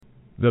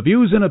The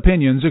views and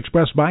opinions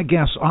expressed by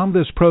guests on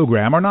this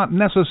program are not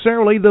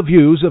necessarily the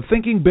views of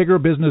Thinking Bigger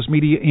Business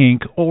Media,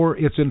 Inc. or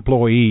its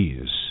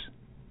employees.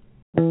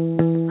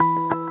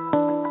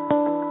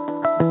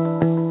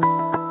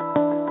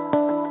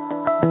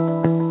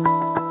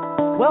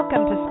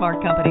 Welcome to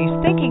Smart Company's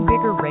Thinking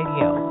Bigger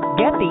Radio.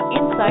 Get the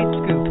inside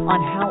scoop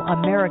on how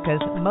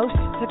America's most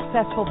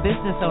successful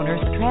business owners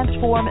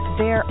transform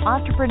their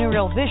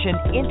entrepreneurial vision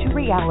into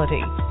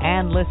reality.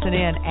 And listen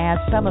in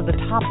as some of the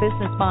top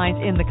business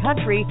minds in the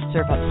country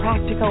serve up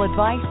practical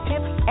advice,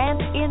 tips, and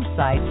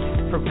insights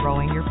for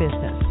growing your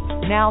business.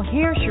 Now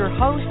here's your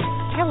host,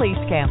 Kelly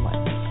Scanlon.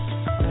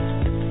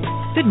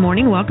 Good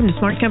morning. Welcome to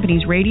Smart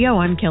Companies Radio.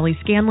 I'm Kelly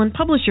Scanlon,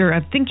 publisher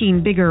of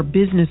Thinking Bigger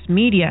Business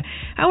Media.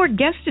 Our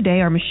guests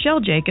today are Michelle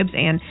Jacobs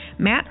and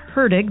Matt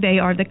Herdig. They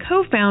are the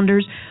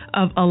co-founders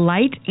of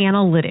Alight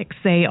Analytics.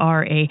 They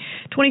are a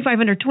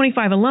 25 under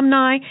 25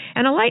 alumni,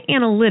 and Alight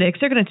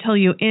Analytics, they're going to tell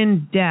you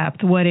in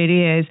depth what it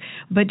is,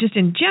 but just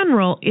in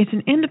general, it's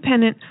an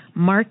independent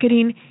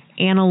marketing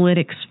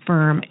analytics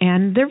firm,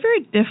 and they're very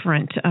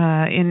different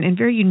and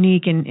very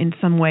unique in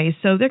some ways.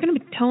 So they're going to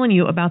be telling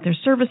you about their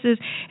services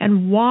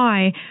and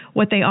why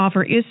what they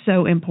offer is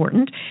so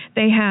important.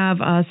 They have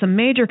some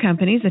major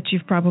companies that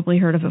you've probably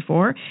heard of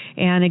before,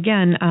 and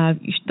again,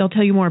 they'll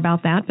tell you more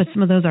about that, but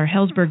some of those are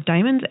Helzberg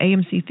Diamonds,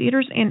 AMC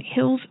Theaters, and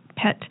Hills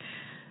Pet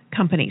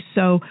Company.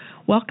 So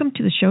welcome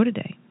to the show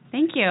today.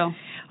 Thank you.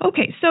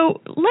 Okay,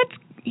 so let's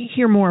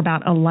hear more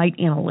about Alight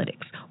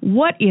Analytics.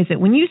 What is it?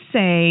 When you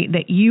say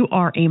that you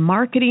are a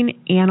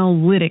marketing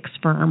analytics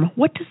firm,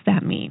 what does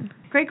that mean?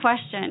 Great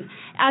question.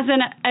 As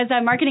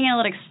a marketing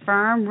analytics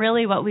firm,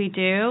 really what we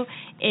do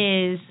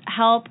is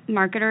help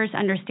marketers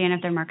understand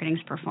if their marketing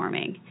is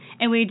performing.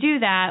 And we do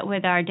that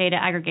with our data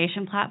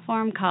aggregation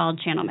platform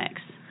called ChannelMix.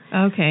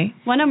 Okay.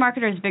 One of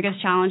marketers'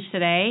 biggest challenge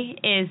today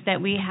is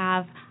that we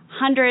have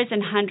hundreds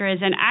and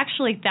hundreds and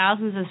actually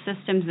thousands of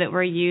systems that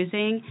we're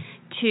using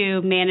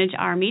to manage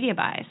our media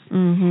buys.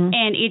 Mm-hmm.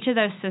 And each of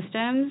those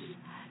systems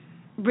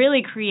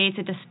really creates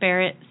a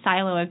disparate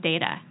silo of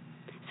data.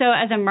 So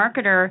as a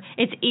marketer,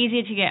 it's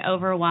easy to get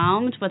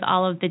overwhelmed with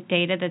all of the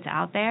data that's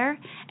out there,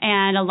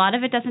 and a lot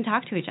of it doesn't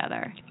talk to each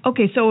other.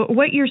 Okay, so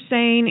what you're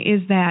saying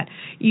is that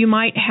you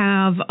might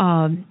have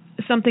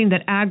something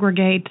that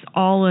aggregates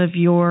all of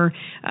your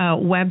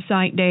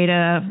website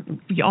data,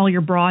 all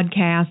your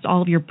broadcast,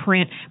 all of your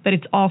print, but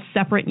it's all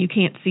separate and you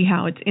can't see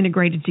how it's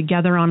integrated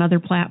together on other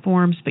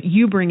platforms, but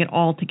you bring it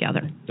all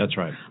together. That's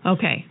right.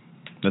 Okay.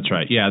 That's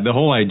right. Yeah, the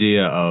whole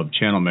idea of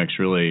ChannelMix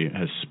really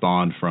has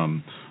spawned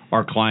from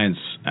our clients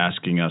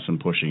asking us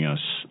and pushing us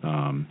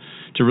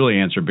to really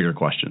answer bigger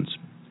questions.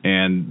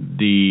 And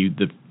the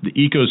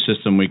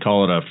ecosystem, we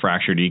call it a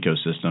fractured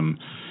ecosystem,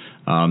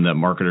 that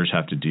marketers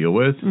have to deal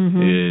with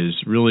is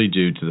really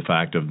due to the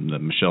fact of that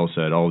Michelle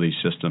said all these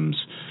systems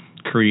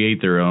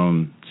create their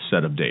own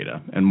set of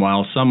data. And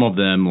while some of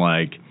them,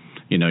 like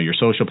your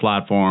social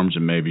platforms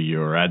and maybe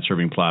your ad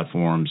serving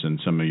platforms and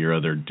some of your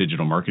other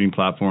digital marketing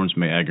platforms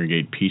may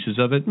aggregate pieces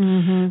of it,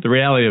 the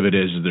reality of it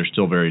is they're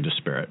still very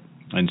disparate.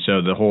 And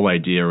so the whole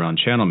idea around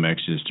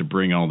ChannelMix is to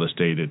bring all this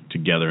data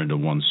together into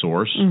one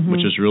source,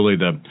 which is really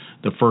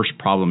the first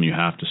problem you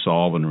have to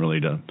solve and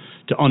really to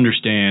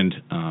understand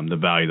the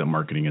value that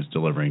marketing is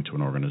delivering to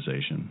an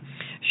organization.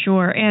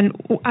 Sure. And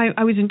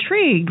I was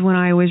intrigued when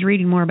I was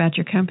reading more about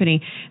your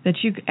company that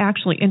you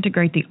actually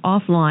integrate the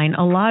offline.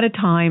 A lot of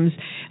times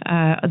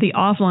the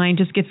offline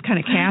just gets kind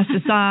of cast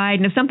aside,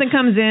 and if something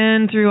comes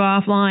in through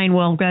offline,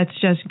 well, that's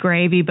just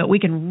gravy, but we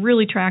can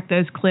really track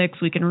those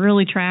clicks. We can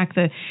really track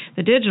the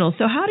digital.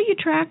 So how do you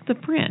track the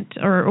print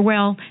or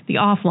the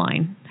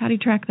offline? How do you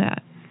track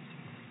that?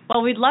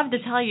 Well, we'd love to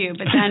tell you,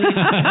 but then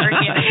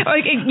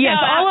yes,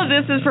 all of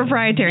this is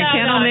proprietary.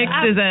 ChannelMix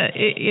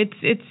is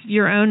it's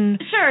your own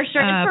sure it's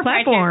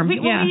platform. We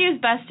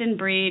use best in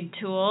breed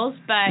tools,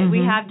 but we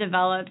have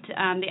developed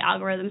the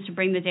algorithms to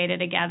bring the data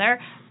together.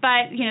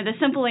 But the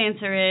simple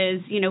answer is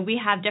we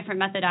have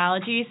different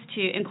methodologies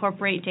to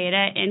incorporate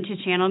data into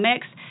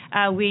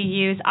ChannelMix. We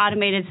use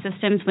automated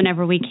systems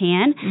whenever we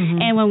can,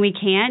 and when we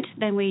can't,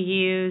 then we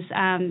use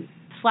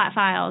flat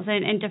files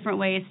and different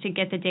ways to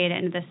get the data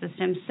into the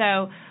system.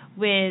 So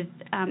with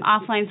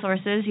offline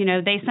sources,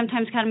 they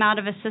sometimes come out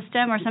of a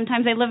system or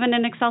sometimes they live in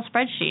an Excel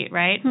spreadsheet,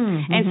 right?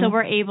 And so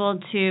we're able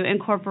to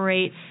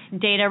incorporate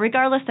data,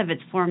 regardless of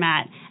its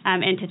format,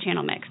 into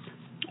ChannelMix.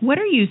 What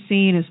are you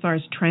seeing as far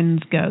as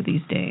trends go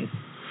these days?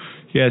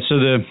 Yeah, so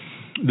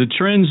the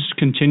trends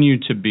continue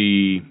to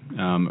be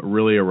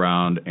really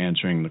around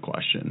answering the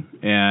question.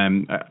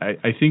 And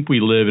I think we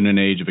live in an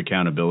age of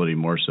accountability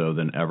more so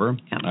than ever.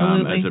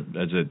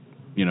 Absolutely. As it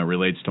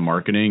relates to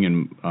marketing.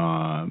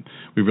 And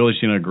we've really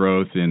seen a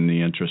growth in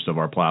the interest of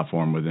our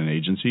platform within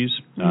agencies.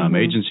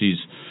 Agencies,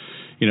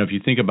 if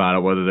you think about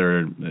it, whether they're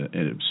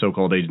a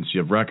so-called agency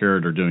of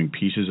record or doing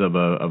pieces of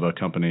a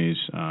company's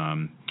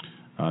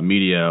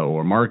media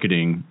or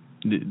marketing,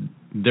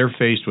 they're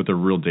faced with a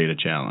real data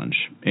challenge.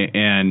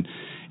 And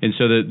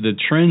so the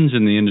trends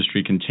in the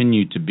industry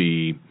continue to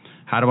be,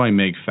 how do I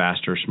make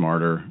faster,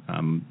 smarter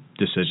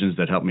decisions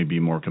that help me be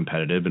more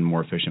competitive and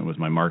more efficient with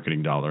my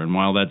marketing dollar. And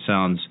while that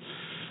sounds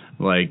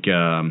like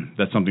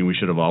that's something we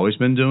should have always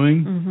been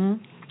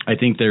doing, I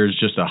think there's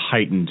just a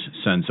heightened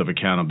sense of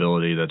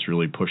accountability that's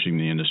really pushing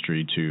the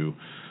industry to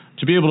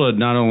be able to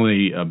not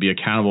only be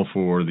accountable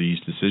for these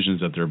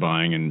decisions that they're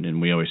buying,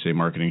 and we always say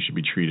marketing should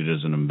be treated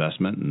as an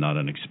investment and not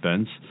an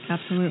expense.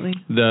 Absolutely.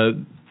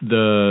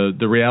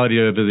 The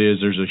reality of it is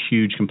there's a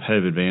huge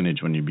competitive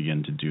advantage when you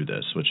begin to do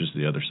this, which is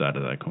the other side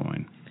of that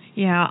coin.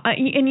 Yeah,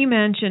 and you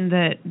mentioned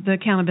that the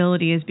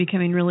accountability is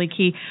becoming really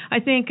key. I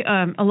think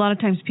a lot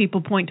of times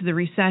people point to the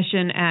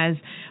recession as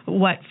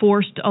what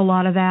forced a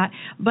lot of that.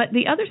 But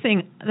the other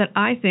thing that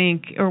I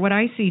think, or what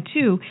I see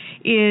too,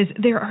 is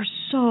there are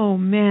so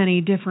many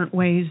different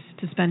ways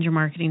to spend your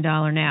marketing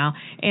dollar now.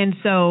 And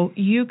so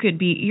you could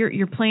be,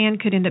 your plan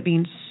could end up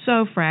being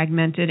so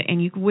fragmented,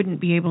 and you wouldn't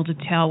be able to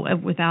tell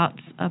without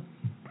a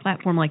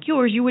platform like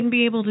yours. You wouldn't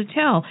be able to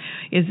tell,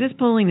 is this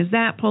pulling, is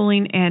that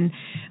pulling, and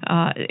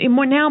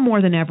now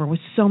more than ever with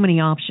so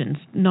many options,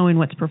 knowing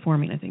what's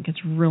performing, I think it's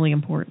really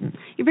important.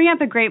 You bring up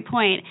a great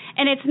point,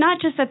 and it's not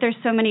just that there's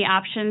so many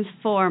options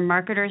for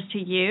marketers to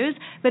use,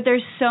 but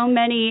there's so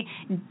many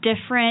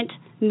different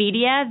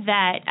media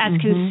that as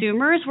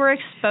consumers we're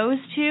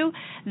exposed to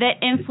that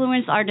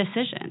influence our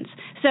decisions.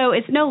 So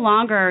it's no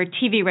longer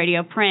TV,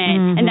 radio,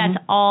 print, and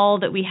that's all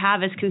that we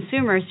have as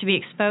consumers to be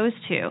exposed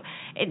to.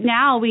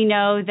 Now we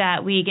know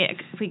that we get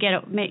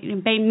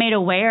made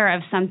aware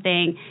of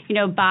something,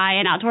 by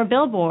an outdoor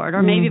billboard,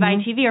 or maybe by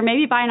TV, or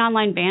maybe by an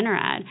online banner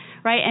ad,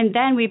 right? And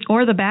then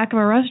or the back of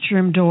a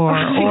restroom door,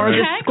 or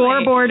the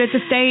scoreboard at the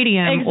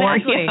stadium, or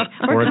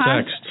a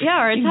text. Yeah,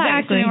 or a text.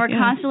 Exactly. I mean, we're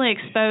constantly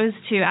exposed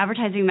to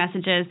advertising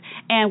messages,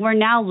 and we're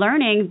now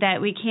learning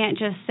that we can't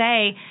just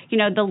say,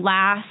 the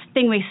last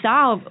thing we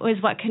saw was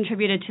what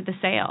contributed to the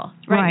sale,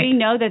 right? We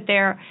know that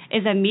there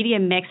is a media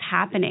mix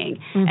happening,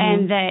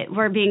 and that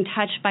we're being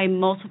touched by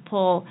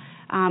multiple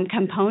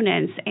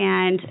components.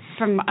 And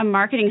from a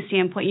marketing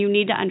standpoint, you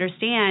need to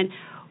understand,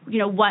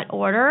 what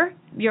order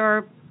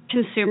your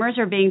consumers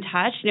are being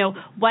touched.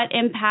 What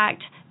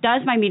impact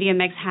does my media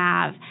mix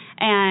have?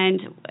 And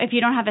if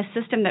you don't have a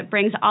system that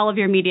brings all of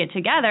your media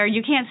together,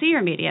 you can't see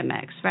your media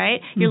mix,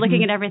 right? You're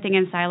looking at everything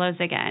in silos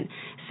again.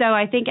 So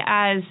I think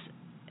as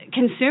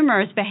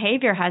consumers'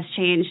 behavior has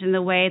changed in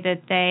the way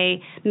that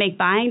they make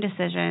buying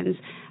decisions,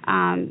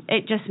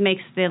 it just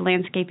makes the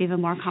landscape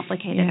even more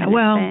complicated.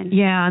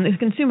 And the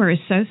consumer is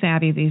so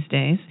savvy these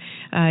days.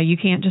 You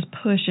can't just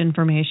push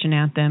information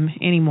at them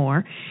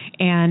anymore.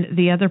 And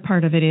the other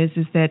part of it is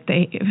that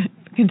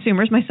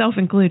consumers, myself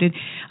included,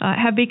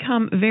 have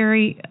become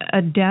very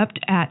adept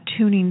at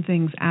tuning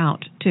things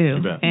out too.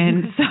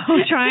 And so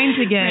trying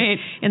to get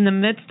in the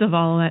midst of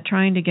all of that,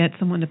 trying to get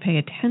someone to pay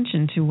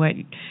attention to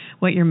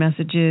what your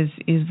message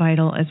is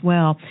vital as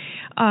well.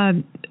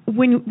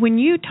 When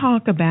you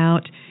talk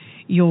about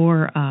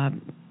your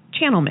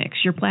channel mix,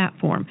 your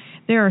platform,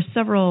 there are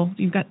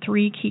you've got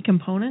 3 key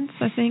components,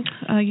 I think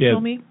you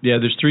told me? Yeah,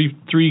 there's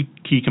three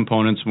key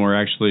components, and we're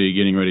actually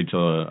getting ready to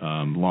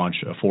launch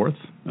a 4th,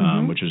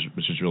 which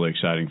is really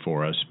exciting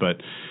for us.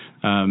 But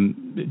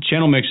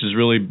channel mix is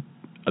really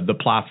the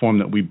platform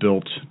that we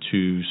built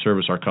to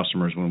service our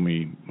customers when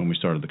we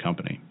started the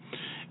company.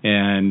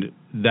 And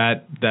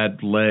that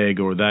leg,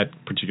 or that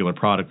particular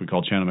product we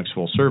call Channel Mix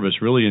Full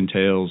Service, really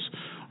entails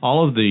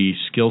all of the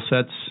skill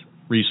sets,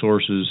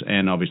 resources,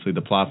 and obviously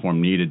the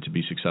platform needed to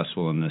be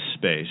successful in this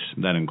space.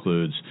 That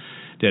includes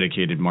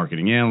dedicated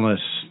marketing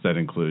analysts,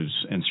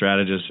 and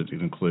strategists, it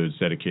includes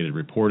dedicated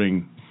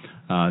reporting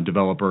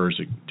developers,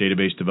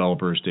 database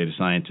developers, data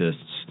scientists,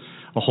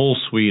 a whole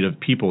suite of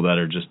people that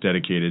are just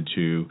dedicated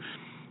to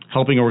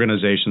helping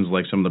organizations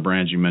like some of the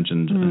brands you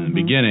mentioned in the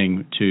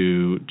beginning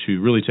to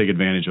really take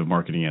advantage of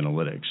marketing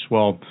analytics.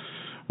 Well,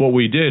 what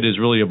we did is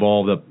really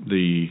evolve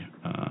the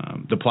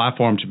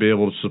platform to be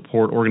able to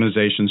support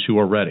organizations who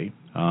are ready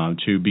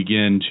to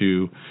begin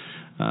to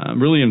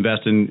really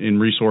invest in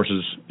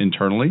resources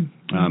internally.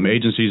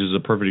 Agencies is a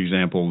perfect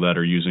example that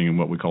are using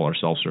what we call our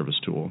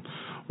self-service tool,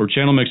 where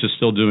Channel Mix is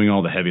still doing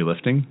all the heavy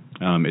lifting.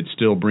 It's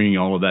still bringing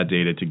all of that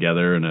data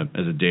together, and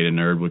as a data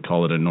nerd would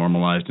call it a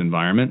normalized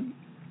environment,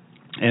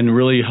 and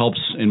really helps,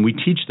 and we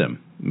teach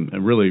them.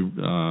 Really,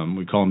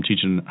 we call them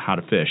teaching how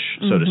to fish,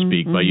 so to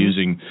speak, by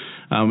using,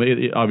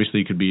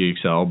 obviously it could be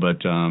Excel,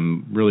 but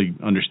really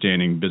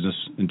understanding business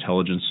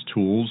intelligence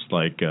tools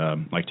like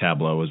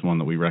Tableau is one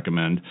that we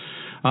recommend,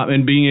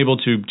 and being able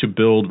to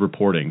build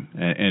reporting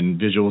and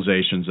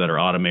visualizations that are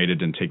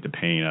automated and take the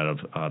pain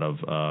out of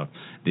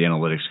the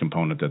analytics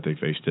component that they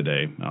face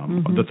today.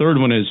 The third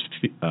one is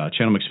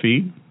Channel Mix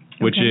Feed,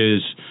 which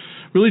is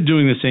really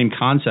doing the same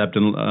concept,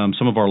 and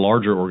some of our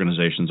larger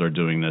organizations are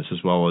doing this, as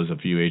well as a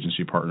few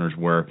agency partners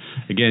where,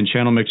 again,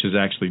 Channel Mix is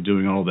actually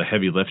doing all the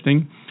heavy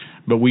lifting,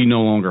 but we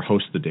no longer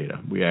host the data.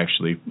 We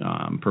actually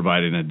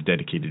provide a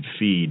dedicated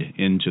feed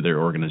into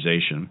their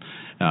organization,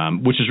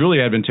 which is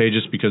really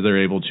advantageous because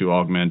they're able to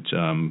augment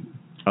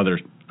other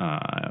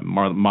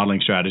modeling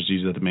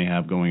strategies that they may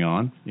have going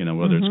on,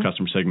 whether it's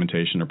customer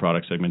segmentation or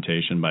product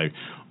segmentation, by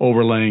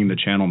overlaying the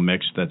channel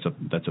mix that's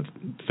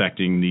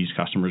affecting these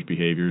customers'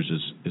 behaviors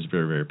is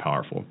very, very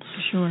powerful.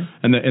 Sure.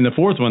 And the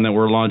fourth one that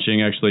we're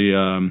launching, actually,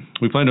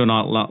 we plan to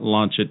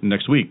launch it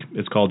next week.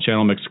 It's called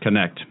Channel Mix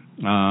Connect,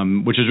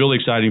 which is really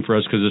exciting for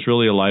us because it's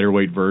really a lighter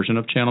weight version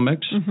of Channel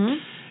Mix.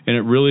 And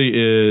it really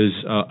is,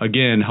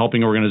 again,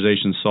 helping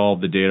organizations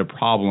solve the data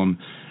problem,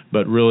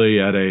 but really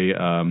at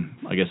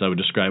I guess I would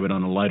describe it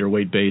on a lighter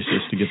weight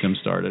basis to get them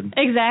started.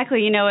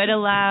 Exactly. It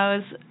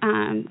allows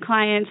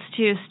clients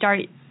to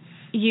start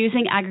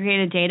using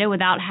aggregated data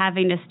without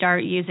having to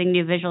start using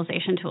new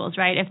visualization tools,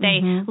 right? If they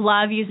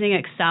love using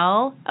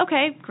Excel,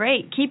 okay,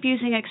 great, keep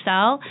using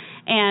Excel,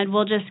 and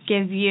we'll just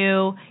give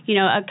you,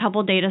 a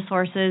couple data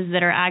sources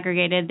that are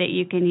aggregated that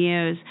you can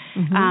use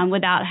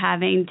without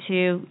having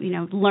to,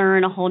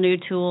 learn a whole new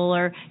tool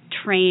or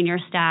train your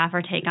staff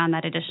or take on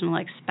that additional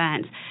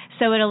expense.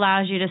 So it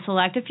allows you to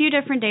select a few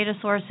different data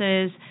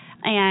sources,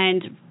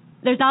 and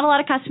there's not a lot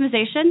of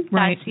customization.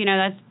 Right.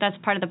 That's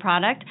part of the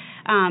product,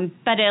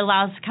 but it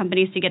allows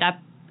companies to get up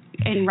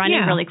and running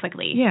really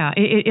quickly. Yeah,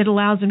 it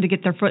allows them to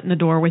get their foot in the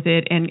door with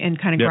it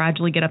and kind of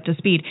gradually get up to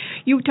speed.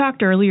 You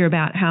talked earlier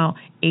about how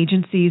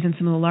agencies and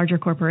some of the larger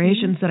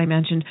corporations that I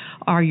mentioned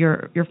are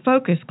your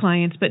focus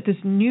clients, but this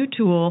new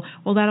tool,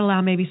 will that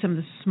allow maybe some of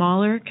the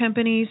smaller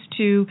companies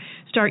to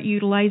start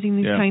utilizing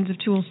these kinds of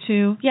tools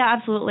too? Yeah,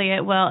 absolutely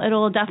it will.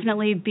 It'll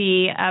definitely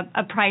be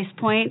a price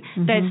point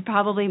that's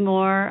probably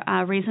more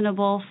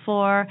reasonable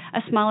for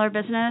a smaller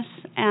business,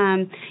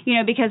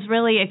 because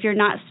really if you're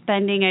not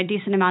spending a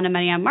decent amount of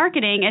money on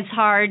marketing, it's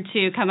hard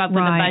to come up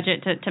with a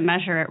budget to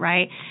measure it,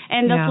 right?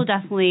 And this will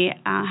definitely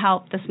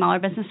help the smaller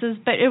businesses,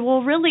 but it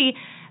will really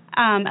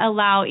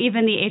allow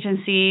even the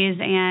agencies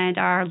and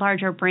our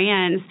larger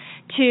brands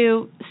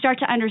to start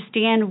to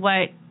understand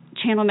what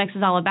channel mix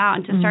is all about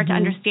and to start to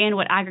understand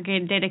what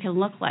aggregated data can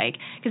look like,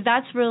 because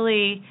that's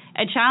really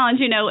a challenge.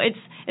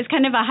 It's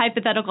kind of a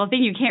hypothetical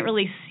thing. You can't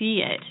really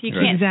see it. You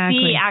can't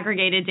see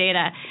aggregated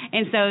data.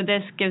 And so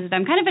this gives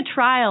them kind of a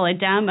trial, a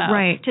demo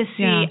to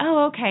see,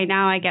 okay,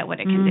 now I get what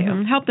it can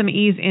do. Help them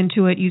ease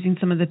into it using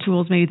some of the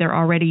tools maybe they're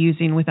already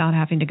using without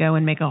having to go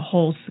and make a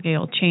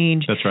whole-scale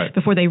change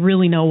before they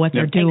really know what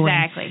they're doing.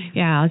 Exactly.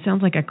 Yeah, it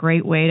sounds like a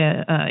great way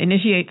to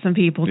initiate some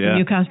people, some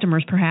new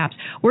customers perhaps.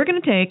 We're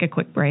going to take a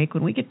quick break.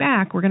 When we get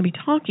back, we're going to be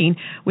talking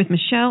with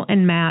Michelle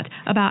and Matt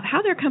about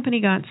how their company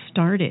got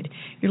started.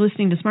 You're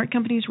listening to Smart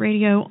Companies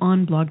Radio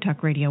on Blog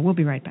Talk Radio. We'll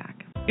be right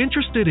back.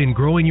 Interested in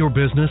growing your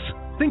business?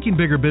 Thinking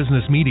Bigger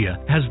Business Media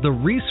has the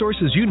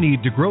resources you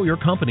need to grow your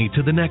company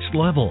to the next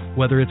level,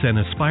 whether it's an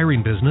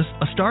aspiring business,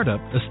 a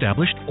startup,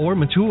 established, or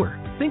mature.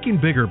 Thinking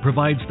Bigger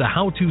provides the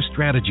how-to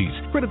strategies,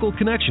 critical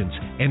connections,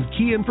 and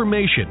key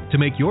information to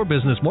make your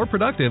business more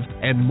productive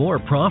and more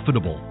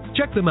profitable.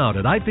 Check them out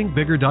at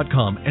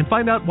ithinkbigger.com and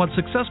find out what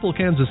successful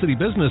Kansas City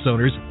business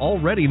owners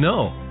already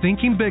know.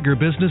 Thinking Bigger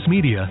Business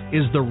Media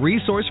is the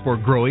resource for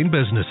growing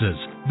businesses.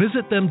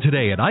 Visit them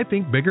today at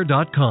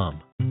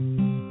ithinkbigger.com.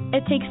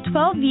 It takes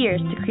 12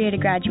 years to create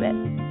a graduate.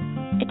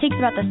 It takes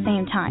about the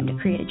same time to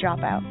create a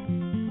dropout.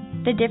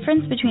 The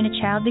difference between a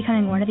child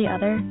becoming one or the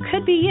other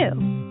could be you.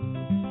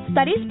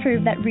 Studies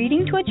prove that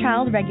reading to a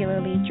child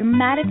regularly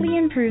dramatically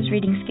improves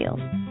reading skills.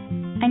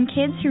 And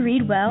kids who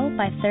read well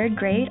by 3rd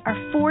grade are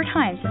 4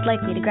 times as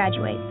likely to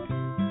graduate.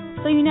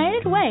 So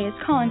United Way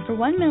is calling for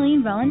 1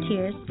 million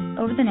volunteers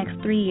over the next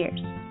 3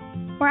 years.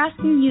 We're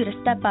asking you to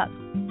step up,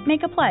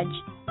 make a pledge,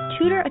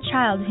 tutor a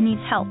child who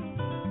needs help,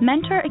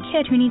 mentor a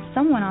kid who needs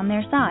someone on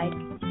their side,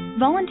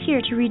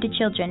 volunteer to read to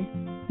children,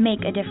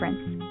 make a difference.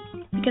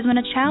 Because when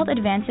a child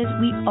advances,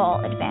 we all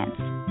advance.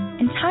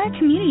 Entire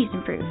communities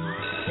improve.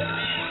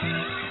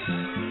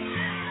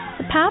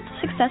 The path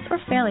to success or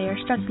failure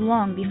starts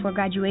long before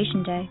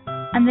graduation day,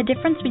 and the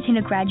difference between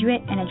a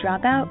graduate and a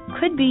dropout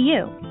could be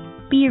you.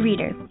 Be a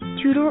reader,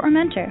 tutor or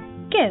mentor,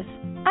 give,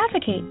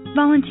 advocate,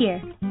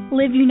 volunteer,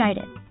 live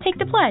united. Take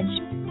the pledge.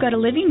 Go to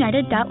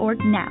liveunited.org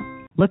now.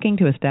 Looking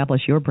to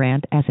establish your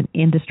brand as an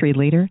industry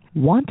leader?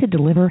 Want to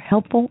deliver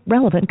helpful,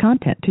 relevant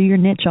content to your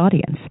niche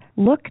audience?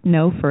 Look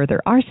no further.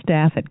 Our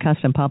staff at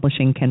Custom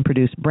Publishing can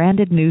produce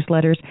branded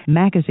newsletters,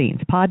 magazines,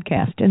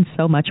 podcasts, and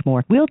so much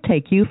more. We'll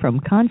take you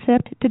from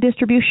concept to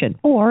distribution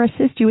or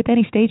assist you with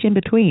any stage in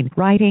between.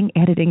 Writing,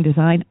 editing,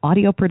 design,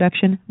 audio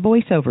production,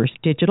 voiceovers,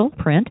 digital,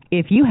 print.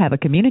 If you have a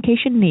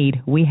communication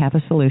need, we have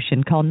a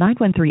solution. Call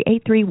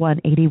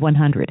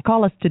 913-831-8100.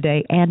 Call us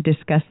today and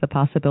discuss the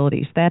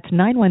possibilities. That's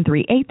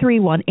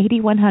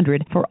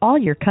 913-831-8100 for all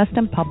your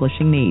custom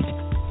publishing needs.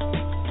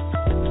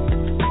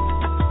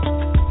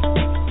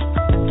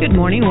 Good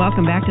morning.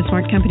 Welcome back to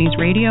Smart Companies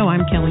Radio.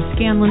 I'm Kelly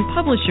Scanlon,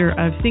 publisher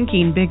of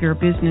Thinking Bigger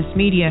Business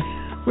Media.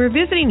 We're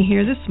visiting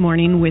here this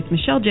morning with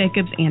Michelle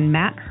Jacobs and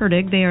Matt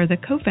Herdig. They are the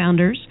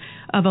co-founders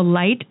of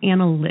Alight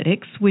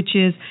Analytics, which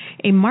is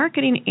a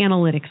marketing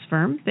analytics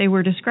firm. They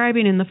were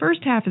describing in the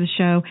first half of the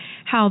show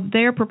how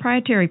their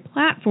proprietary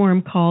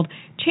platform called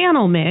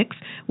Channel Mix,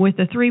 with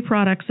the 3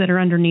 products that are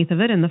underneath of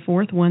it and the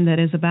 4th one that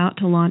is about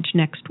to launch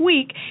next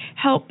week,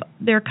 help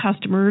their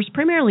customers,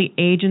 primarily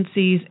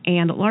agencies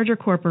and larger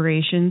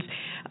corporations,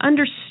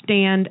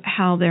 understand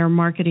how their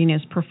marketing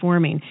is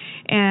performing.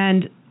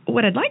 And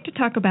what I'd like to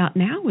talk about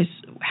now is,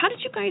 how did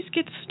you guys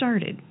get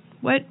started?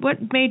 What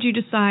made you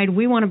decide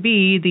we want to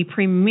be the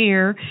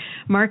premier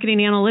marketing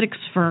analytics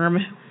firm?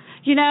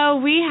 You know,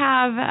 we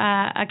have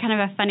a kind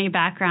of a funny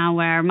background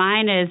where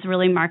mine is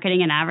really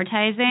marketing and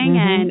advertising,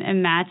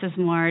 and Matt's is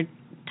more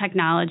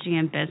technology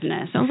and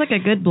business. Sounds like a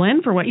good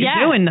blend for what you're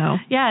doing, though.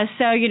 Yeah,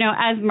 so, you know,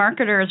 as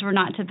marketers, we're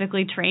not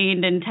typically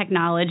trained in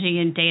technology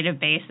and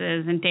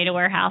databases and data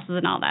warehouses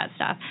and all that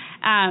stuff.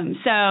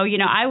 So, you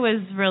know, I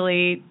was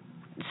really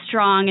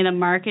strong in the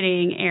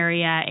marketing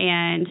area,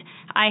 and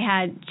I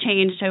had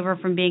changed over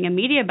from being a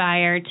media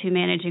buyer to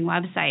managing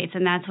websites,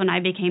 and that's when I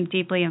became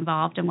deeply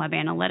involved in web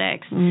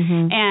analytics.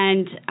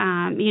 And,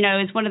 you know,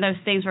 it's one of those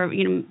things where,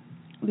 you know,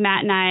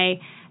 Matt and I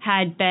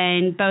had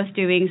been both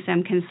doing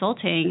some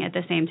consulting at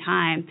the same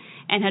time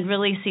and had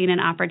really seen an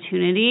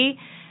opportunity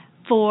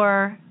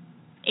for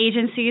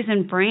agencies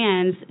and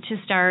brands to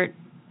start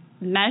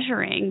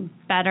measuring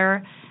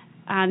better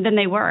than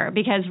they were,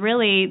 because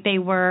really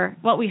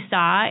what we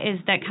saw is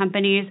that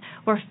companies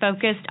were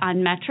focused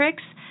on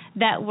metrics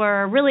that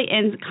were really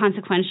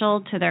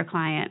inconsequential to their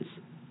clients,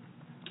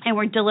 and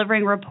were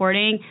delivering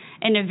reporting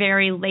in a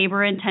very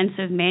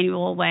labor-intensive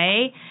manual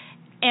way,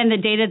 and the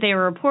data they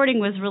were reporting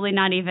was really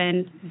not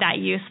even that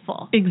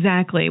useful.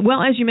 Exactly.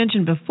 Well, as you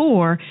mentioned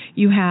before,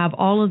 you have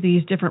all of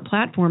these different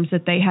platforms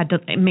that they had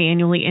to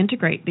manually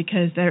integrate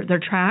because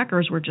their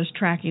trackers were just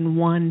tracking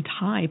one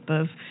type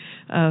of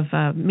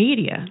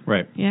media.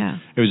 Right. Yeah.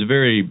 It was a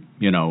very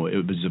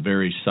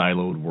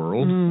siloed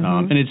world,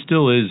 and it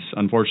still is,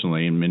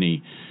 unfortunately, in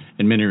many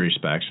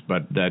respects.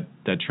 But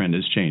that trend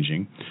is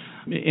changing.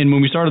 And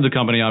when we started the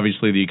company,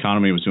 obviously the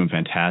economy was doing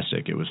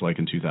fantastic. It was like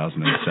in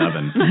 2007.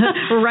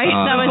 Right.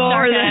 That was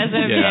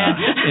sarcasm. Yeah.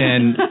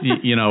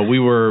 And you know, we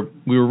were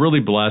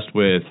really blessed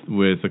with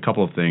a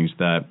couple of things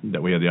that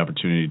we had the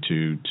opportunity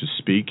to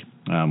speak.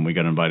 We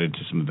got invited to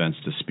some events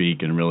to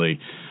speak and really.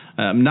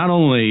 Not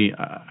only,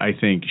 I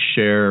think,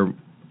 share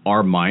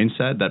our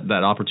mindset,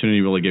 that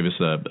opportunity really gave us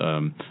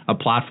a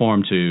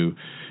platform to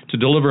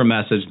deliver a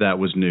message that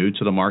was new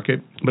to the market,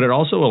 but it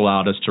also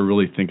allowed us to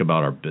really think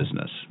about our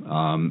business.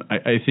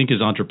 I think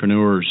as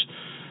entrepreneurs,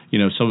 you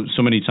know,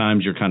 so many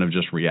times you're kind of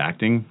just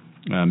reacting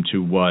to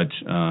what's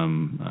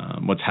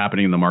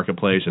happening in the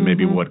marketplace and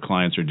maybe what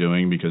clients are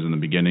doing, because in the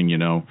beginning, you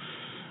know,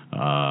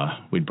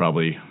 we'd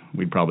probably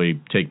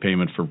take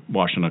payment for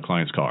washing a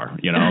client's car,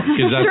 you know,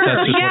 because that's just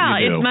what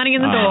you do. It's money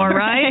in the door,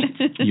 right?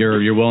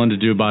 You're willing to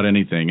do about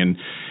anything,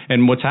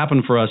 and what's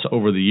happened for us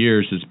over the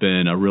years has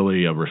been a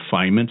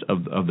refinement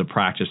of the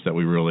practice that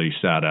we really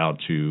set out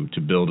to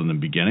build in the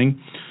beginning.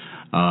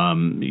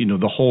 You know,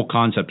 the whole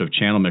concept of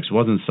channel mix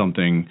wasn't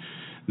something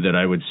that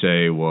I would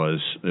say was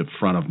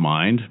front of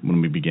mind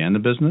when we began the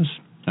business,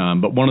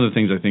 but one of the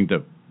things I think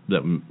that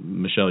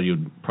Michelle,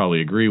 you'd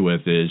probably agree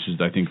with is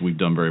I think we've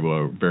done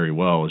very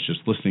well is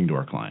just listening to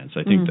our clients.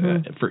 I think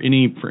that for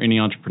any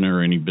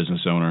entrepreneur, any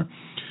business owner,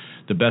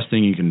 the best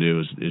thing you can do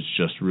is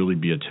just really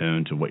be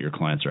attuned to what your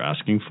clients are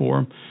asking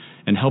for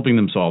and helping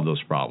them solve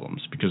those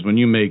problems. Because when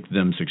you make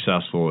them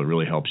successful, it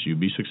really helps you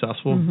be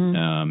successful.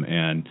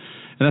 And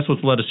that's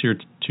what's led us here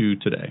to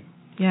today.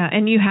 Yeah,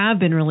 and you have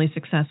been really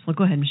successful.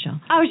 Go ahead,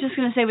 Michelle. I was just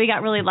going to say we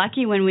got really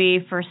lucky when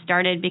we first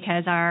started,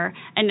 because our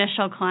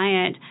initial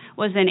client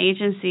was an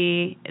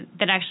agency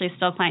that actually is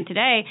still a client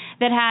today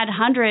that had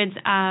hundreds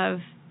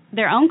of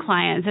their own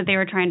clients that they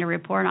were trying to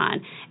report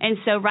on. And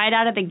so right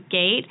out of the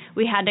gate,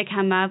 we had to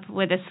come up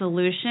with a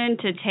solution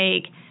to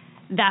take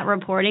that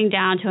reporting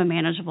down to a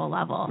manageable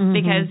level,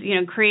 because, you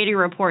know, creating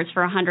reports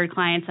for 100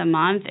 clients a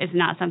month is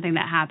not something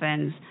that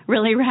happens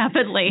really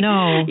rapidly.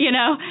 No. You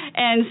know,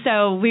 and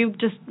so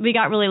we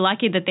got really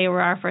lucky that they were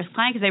our first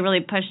client, because they really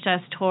pushed us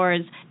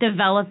towards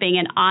developing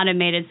an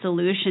automated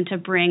solution to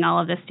bring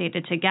all of this data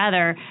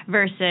together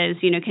versus,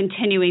 you know,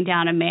 continuing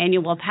down a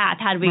manual path.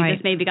 Had we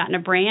just maybe gotten a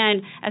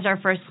brand as our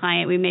first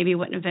client, we maybe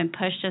wouldn't have been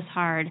pushed as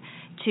hard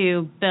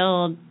to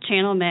build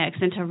Channel Mix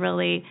and to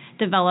really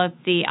develop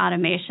the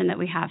automation that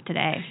we have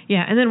today.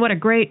 Yeah, and then what a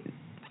great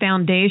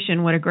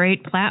foundation, what a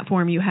great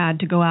platform you had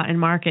to go out and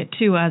market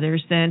to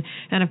others then.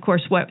 And of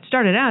course, what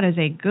started out as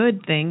a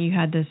good thing, you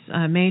had this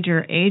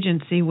major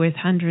agency with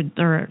hundreds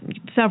or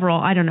several,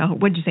 I don't know,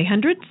 what did you say,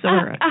 hundreds?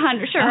 Or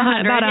 100, sure.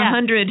 100, about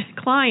 100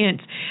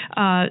 clients.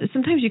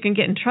 Sometimes you can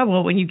get in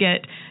trouble when you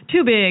get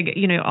too big,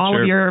 you know, all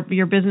of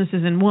your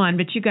businesses in one,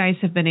 but you guys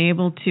have been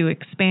able to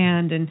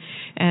expand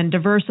and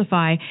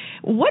diversify.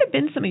 What have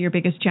been some of your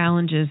biggest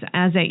challenges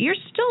you're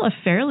still a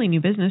fairly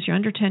new business, you're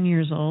under 10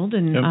 years old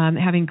and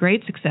having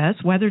great success,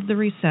 weathered the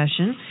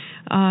recession.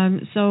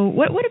 So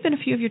what have been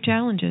a few of your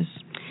challenges?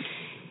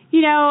 We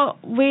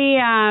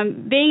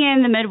being in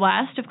the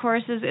Midwest, of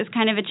course, is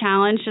kind of a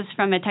challenge just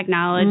from a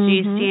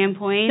technology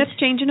standpoint. That's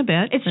changing a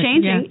bit. It's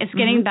changing. Yeah. It's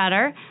getting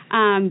better.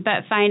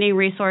 But finding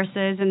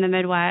resources in the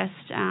Midwest.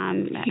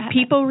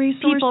 People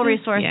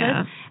resources?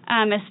 Yeah.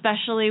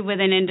 Especially with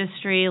an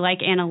industry like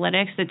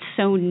analytics that's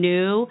so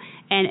new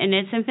and in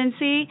its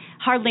infancy.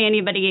 Hardly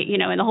anybody,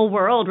 in the whole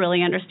world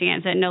really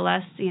understands it, no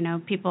less,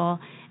 people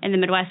in the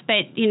Midwest.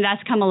 But,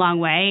 that's come a long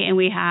way, and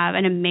we have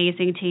an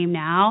amazing team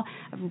now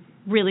of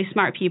really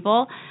smart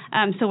people.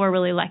 So we're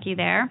really lucky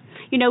there.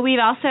 We've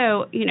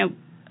also,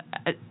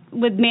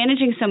 with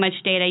managing so much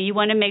data, you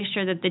want to make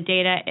sure that the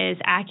data is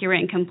accurate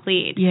and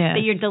complete, yes.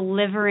 that you're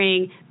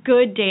delivering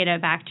good data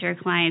back to your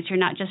clients. You're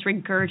not just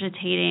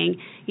regurgitating,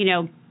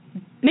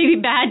 maybe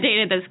bad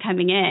data that's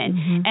coming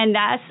in. And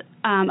that's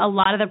a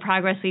lot of the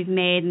progress we've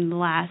made in the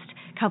last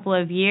couple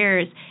of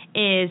years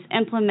is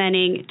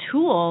implementing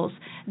tools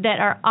that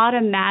are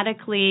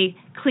automatically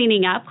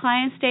cleaning up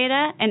clients'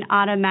 data and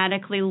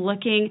automatically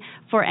looking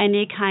for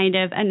any kind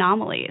of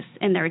anomalies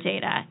in their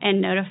data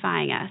and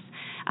notifying us.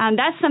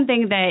 That's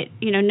something that,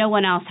 no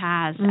one else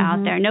has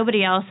out there.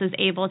 Nobody else is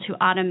able to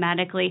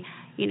automatically,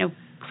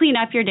 clean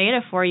up your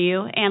data for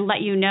you and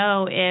let you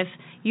know if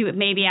you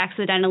maybe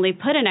accidentally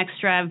put an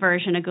extra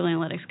version of Google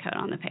Analytics code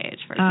on the page,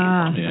 for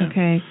example.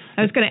 Okay.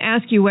 I was going to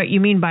ask you what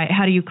you mean by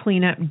how do you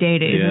clean up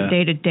data? Is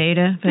it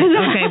data? But,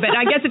 okay, but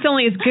I guess it's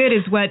only as good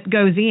as what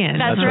goes in.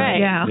 That's right.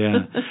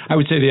 Yeah. I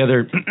would say the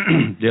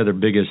other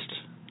biggest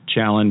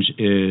challenge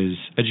is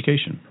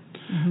education.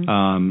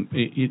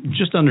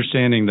 Just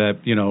understanding that,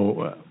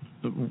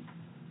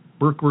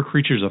 we're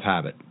creatures of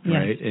habit,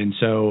 right? And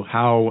so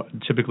how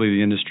typically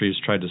the industry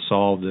has tried to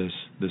solve this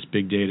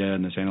big data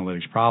and this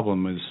analytics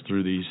problem is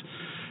through these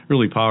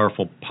really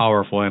powerful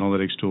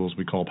analytics tools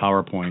we call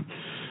PowerPoint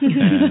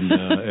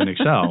and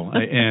Excel.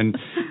 And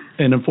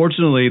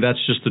unfortunately,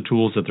 that's just the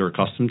tools that they're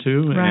accustomed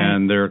to,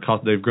 and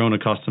they've grown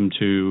accustomed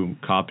to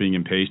copying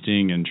and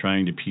pasting and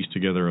trying to piece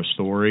together a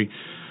story.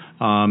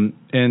 And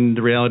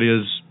the reality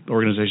is,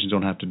 organizations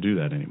don't have to do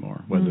that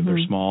anymore, whether they're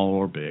small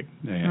or big.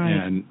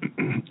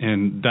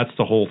 And that's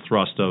the whole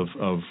thrust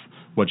of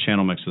what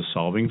ChannelMix is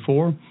solving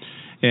for.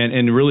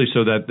 And really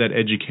so that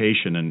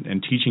education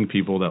and teaching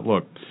people that,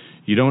 look,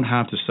 you don't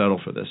have to settle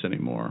for this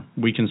anymore.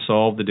 We can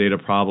solve the data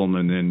problem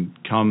and then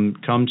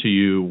come to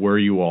you where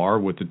you are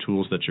with the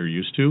tools that you're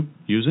used to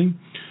using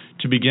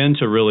to begin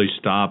to really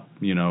stop.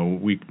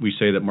 We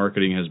say that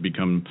marketing has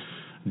become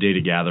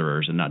data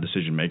gatherers and not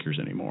decision makers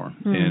anymore.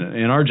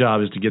 And our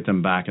job is to get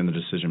them back in the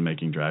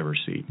decision-making driver's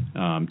seat,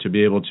 to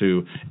be able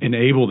to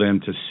enable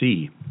them to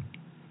see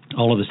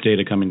all of this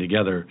data coming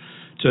together,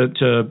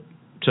 to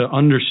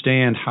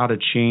understand how to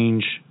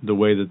change the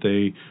way that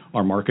they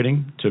are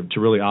marketing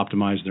to really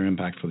optimize their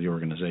impact for the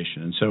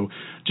organization. And so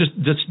just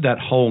that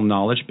whole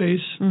knowledge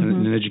base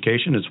in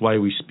education is why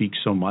we speak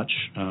so much.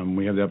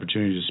 We have the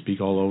opportunity to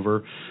speak all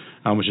over,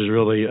 which is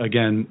really,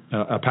 again,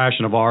 a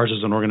passion of ours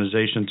as an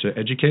organization to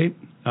educate,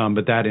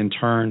 but that in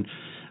turn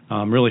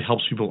really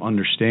helps people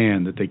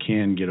understand that they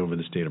can get over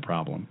this data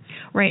problem.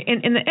 Right,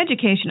 and the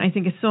education I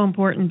think is so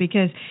important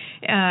because,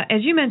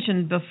 as you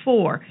mentioned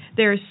before,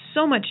 there's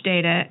so much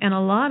data, and a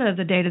lot of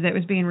the data that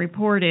was being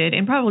reported,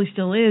 and probably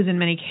still is in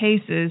many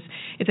cases,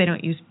 if they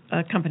don't use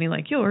a company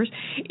like yours,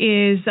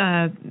 is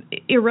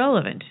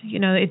irrelevant.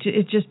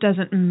 It just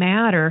doesn't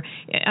matter,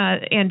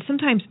 and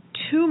sometimes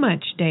too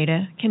much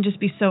data can just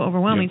be so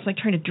overwhelming. It's like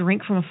trying to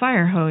drink from a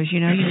fire hose. You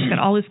just got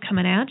all this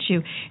coming at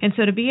you, and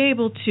so to be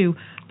able to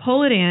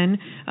pull it in,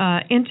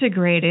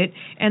 integrate it,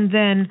 and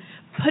then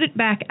put it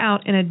back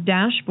out in a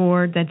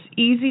dashboard that's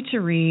easy to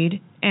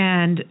read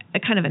and a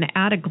kind of an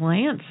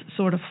at-a-glance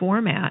sort of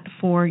format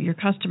for your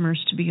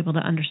customers to be able to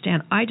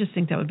understand. I just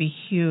think that would be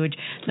huge.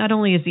 Not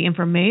only is the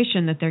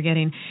information that they're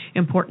getting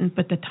important,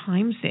 but the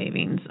time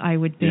savings, I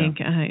would think,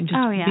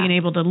 being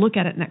able to look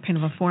at it in that kind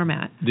of a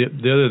format.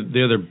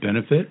 The other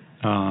benefit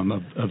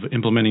of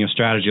implementing a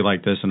strategy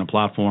like this in a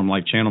platform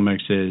like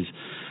ChannelMix is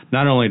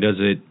not only does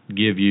it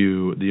give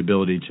you the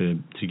ability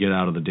to get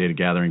out of the data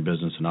gathering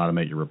business and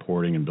automate your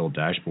reporting and build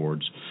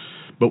dashboards,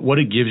 but what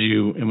it gives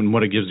you and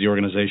what it gives the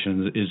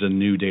organization is a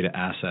new data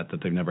asset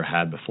that they've never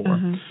had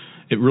before.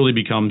 It really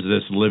becomes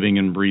this living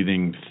and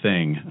breathing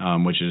thing,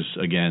 which is,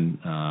 again,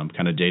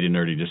 kind of data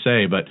nerdy to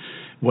say, but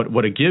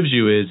what it gives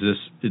you is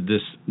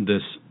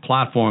this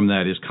platform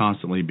that is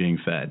constantly being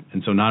fed.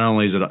 And so not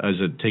only is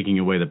it taking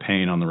away the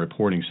pain on the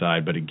reporting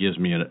side, but it gives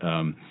me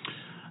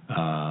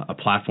a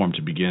platform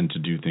to begin to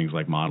do things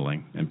like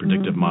modeling and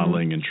predictive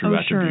modeling and true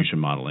attribution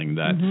modeling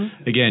that,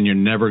 again, you're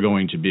never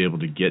going to be able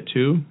to get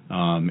to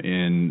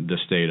in the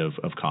state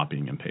of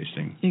copying and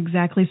pasting.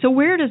 Exactly. So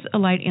where does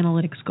Alight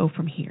Analytics go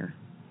from here?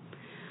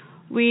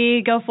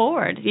 We go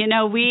forward.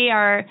 We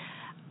are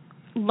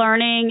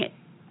learning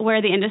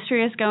where the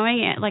industry is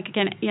going. Like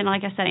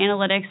I said,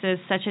 analytics is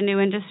such a new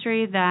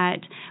industry that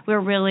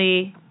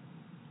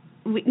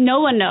no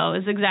one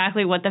knows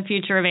exactly what the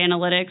future of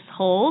analytics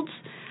holds.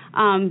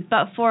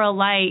 But for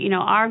Alight,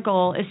 our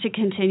goal is to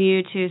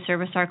continue to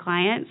service our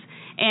clients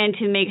and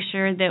to make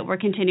sure that we're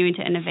continuing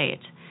to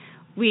innovate.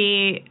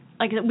 We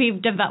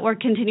we're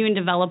continuing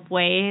to develop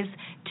ways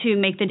to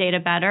make the data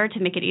better, to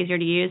make it easier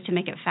to use, to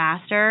make it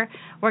faster.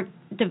 We're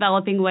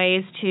developing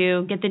ways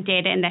to get the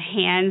data in the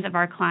hands of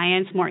our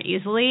clients more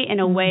easily in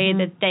a way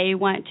that they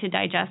want to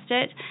digest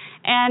it.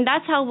 And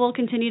that's how we'll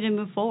continue to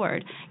move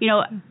forward.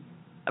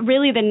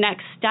 Really the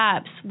next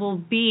steps will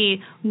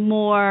be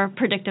more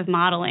predictive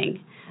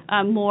modeling,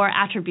 more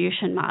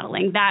attribution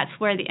modeling. That's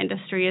where the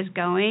industry is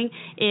going,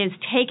 is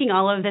taking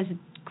all of this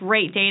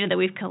great data that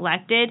we've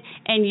collected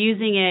and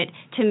using it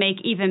to make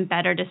even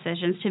better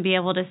decisions, to be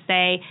able to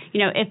say,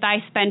 if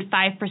I spend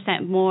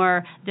 5%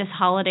 more this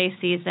holiday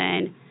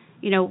season,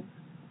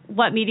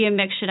 what media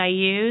mix should I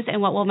use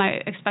and what will my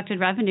expected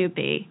revenue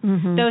be?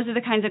 Those are the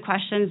kinds of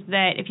questions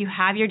that if you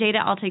have your data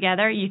all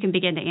together, you can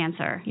begin to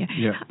answer.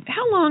 Yeah.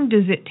 How long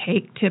does it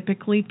take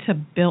typically to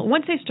build,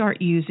 once they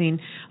start using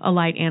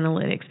Alight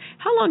Analytics,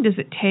 how long does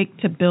it take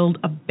to build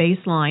a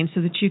baseline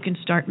so that you can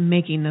start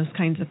making those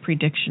kinds of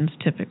predictions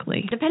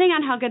typically? Depending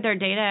on how good their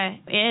data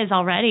is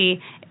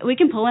already, we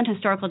can pull in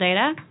historical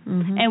data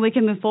and we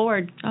can move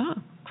forward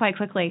quite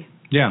quickly.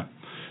 Yeah.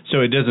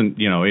 So it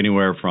doesn't,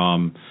 anywhere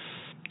from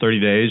 30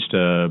 days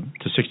to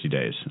 60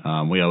 days.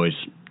 We always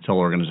tell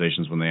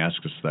organizations when they ask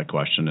us that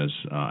question is,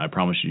 I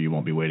promise you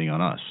won't be waiting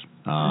on us.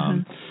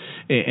 And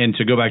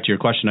to go back to your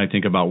question, I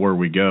think about where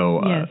we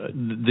go,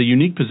 the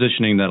unique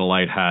positioning that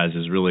Alight has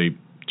is really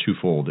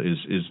twofold,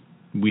 is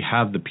we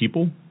have the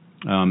people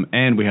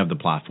and we have the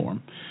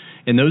platform.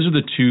 And those are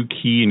the two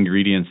key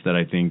ingredients that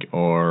I think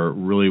are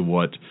really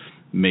what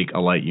make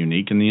Alight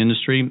unique in the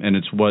industry, and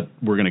it's what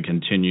we're going to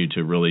continue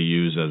to really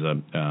use as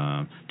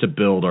to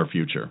build our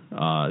future.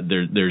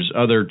 There's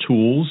other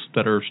tools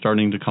that are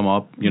starting to come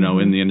up,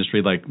 in the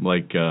industry, like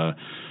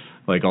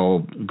all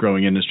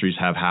growing industries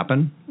have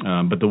happened.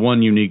 But the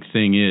one unique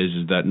thing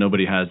is that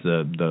nobody has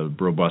the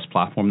robust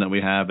platform that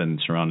we have, and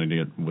surrounding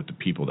it with the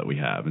people that we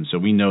have, and so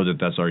we know that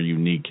that's our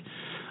unique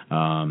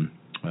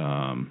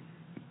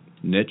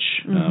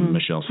niche.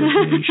 Michelle says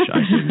niche.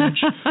 I say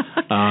niche.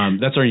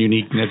 That's our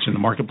unique niche in the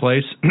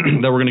marketplace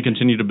that we're going to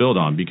continue to build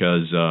on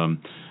because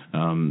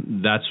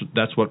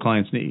that's what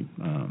clients need.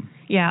 And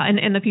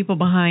the people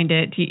behind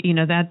it,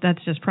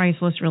 that's just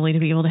priceless, really, to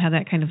be able to have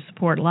that kind of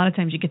support. A lot of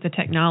times you get the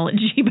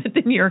technology, but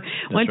then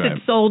once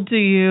it's sold to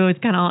you,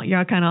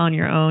 you're kind of on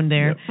your own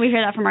there. Yep. We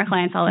hear that from our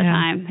clients all the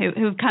time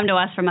who've come to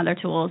us from other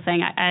tools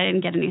saying, I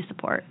didn't get any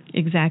support.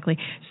 Exactly.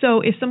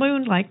 So if somebody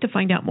would like to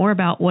find out more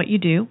about what you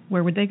do,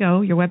 where would they go?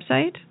 Your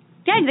website?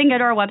 Yeah, they can go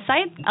to our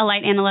website,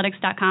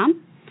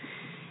 alightanalytics.com.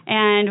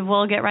 And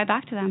we'll get right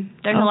back to them.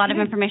 There's a lot of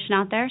information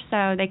out there,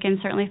 so they can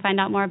certainly find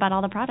out more about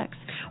all the products.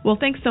 Well,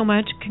 thanks so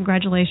much.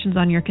 Congratulations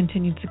on your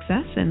continued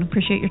success, and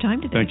appreciate your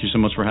time today. Thank you so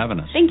much for having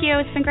us. Thank you.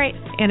 It's been great.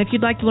 And if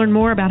you'd like to learn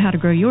more about how to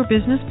grow your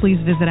business, please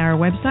visit our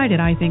website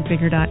at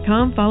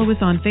ithinkbigger.com. Follow us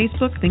on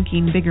Facebook,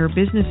 Thinking Bigger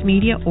Business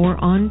Media, or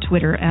on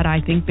Twitter at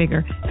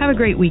ithinkbigger. Have a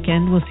great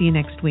weekend. We'll see you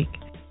next week.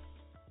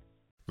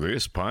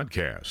 This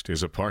podcast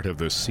is a part of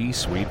the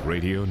C-Suite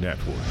Radio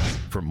Network.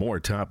 For more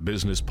top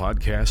business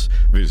podcasts,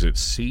 visit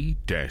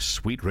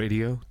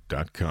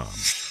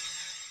c-suiteradio.com.